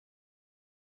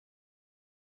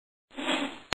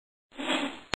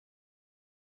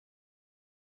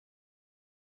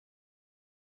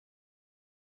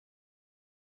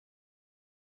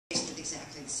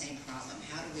exactly the same problem.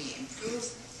 How do we improve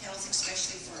health,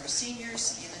 especially for our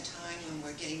seniors, in a time when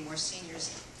we're getting more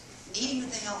seniors needing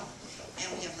the help and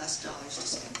we have less dollars to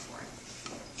spend for it?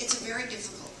 It's a very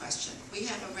difficult question. We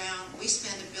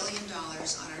spend $1 billion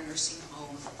on our nursing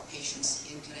home patients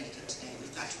in Connecticut today.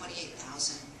 We've got 28,000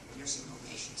 nursing home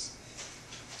patients.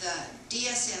 The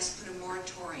DSS put a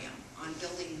moratorium on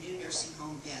building new nursing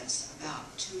home beds about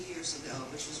 2 years ago,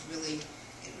 which was really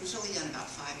done about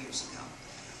 5 years ago.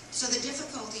 So the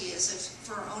difficulty is, if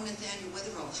for our own Nathaniel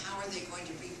Witherell, how are they going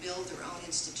to rebuild their own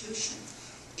institution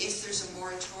if there's a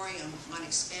moratorium on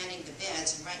expanding the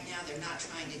beds? And right now they're not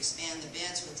trying to expand the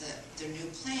beds with their new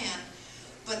plan,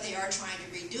 but they are trying to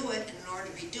redo it, and in order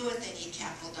to redo it they need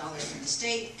capital dollars from the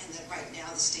state, and then right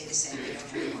now the state is saying we don't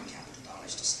have any more capital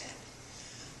dollars to spend.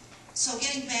 So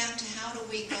getting back to how do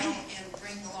we go and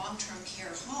bring the long-term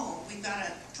care home, we've got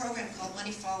a program called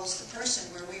Money Follows the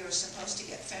Person, where we are supposed to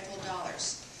get federal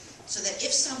dollars so that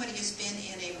if somebody has been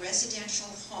in a residential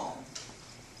home,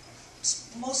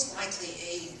 most likely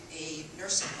a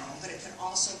nursing home, but it can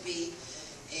also be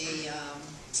a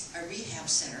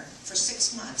rehab center for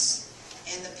 6 months,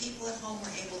 and the people at home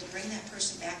are able to bring that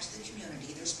person back to the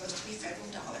community, there's supposed to be federal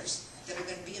dollars that are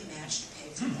going to be a match to pay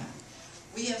for that.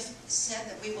 We have said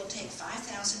that we will take 5,000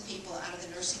 people out of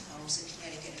the nursing homes in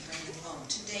Connecticut and bring them home.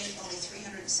 To date, only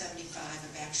 375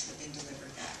 have actually been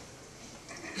delivered back.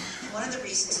 One of the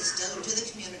reasons is, do the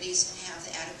communities have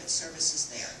the adequate services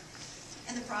there?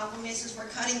 And the problem is we're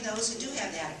cutting those who do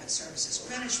have the adequate services.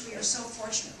 Greenwich, we are so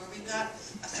fortunate where we've got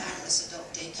a fabulous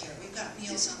adult daycare, we've got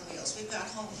Meals on Wheels, we've got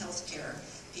home health care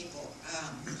people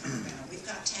coming around, we've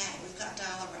got TAG, we've got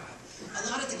Dial-A-Ride. A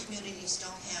lot of the communities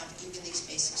don't have even these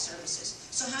basic services.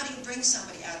 So how do you bring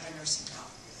somebody out of a nursing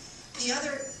home? The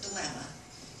other dilemma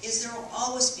is there will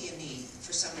always be a need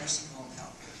for some nursing home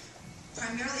help.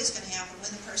 Primarily it's going to happen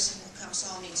when the person who comes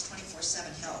home needs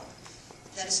 24/7 help.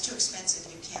 That is too expensive,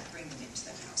 you can't bring them into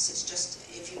the house. It's just,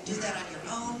 if you do that on your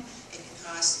own, it can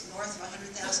cost north of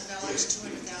 $100,000,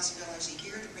 $200,000 a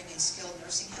year to bring in skilled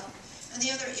nursing help. And the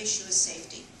other issue is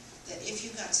safety. That if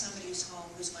you've got somebody who's home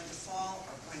who's going to fall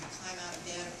or going to climb out of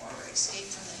bed or escape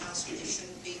from the house where they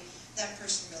shouldn't be, that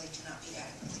person really cannot be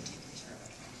adequately taken care of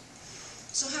at home.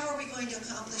 So how are we going to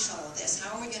accomplish all of this?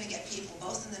 How are we going to get people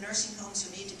both in the nursing homes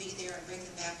who need to be there and bring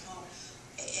them back home?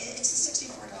 It's the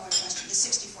 $64 question, the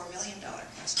 $64 million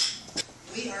question.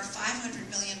 We are $500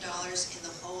 million in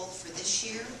the hole for this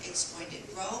year. It's going to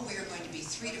grow. We are going to be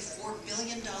 $3 to $4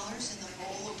 billion in the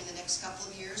hole over the next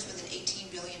couple of years with an $18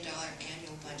 billion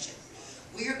annual budget.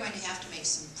 We are going to have to make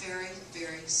some very,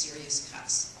 very serious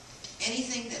cuts.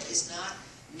 Anything that is not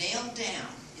nailed down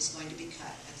is going to be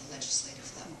cut at the legislative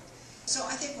level. So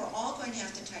I think we're all going to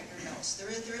have to tighten our belts.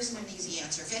 There isn't an easy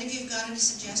answer. If any of you have got any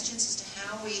suggestions as to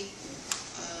how we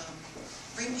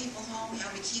bring people home, how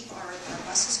we keep our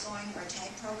buses going, our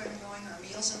TAG program going, our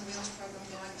Meals on Wheels program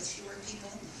going with fewer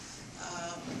people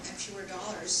and fewer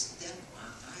dollars, then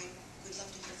I would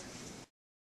love to hear from you.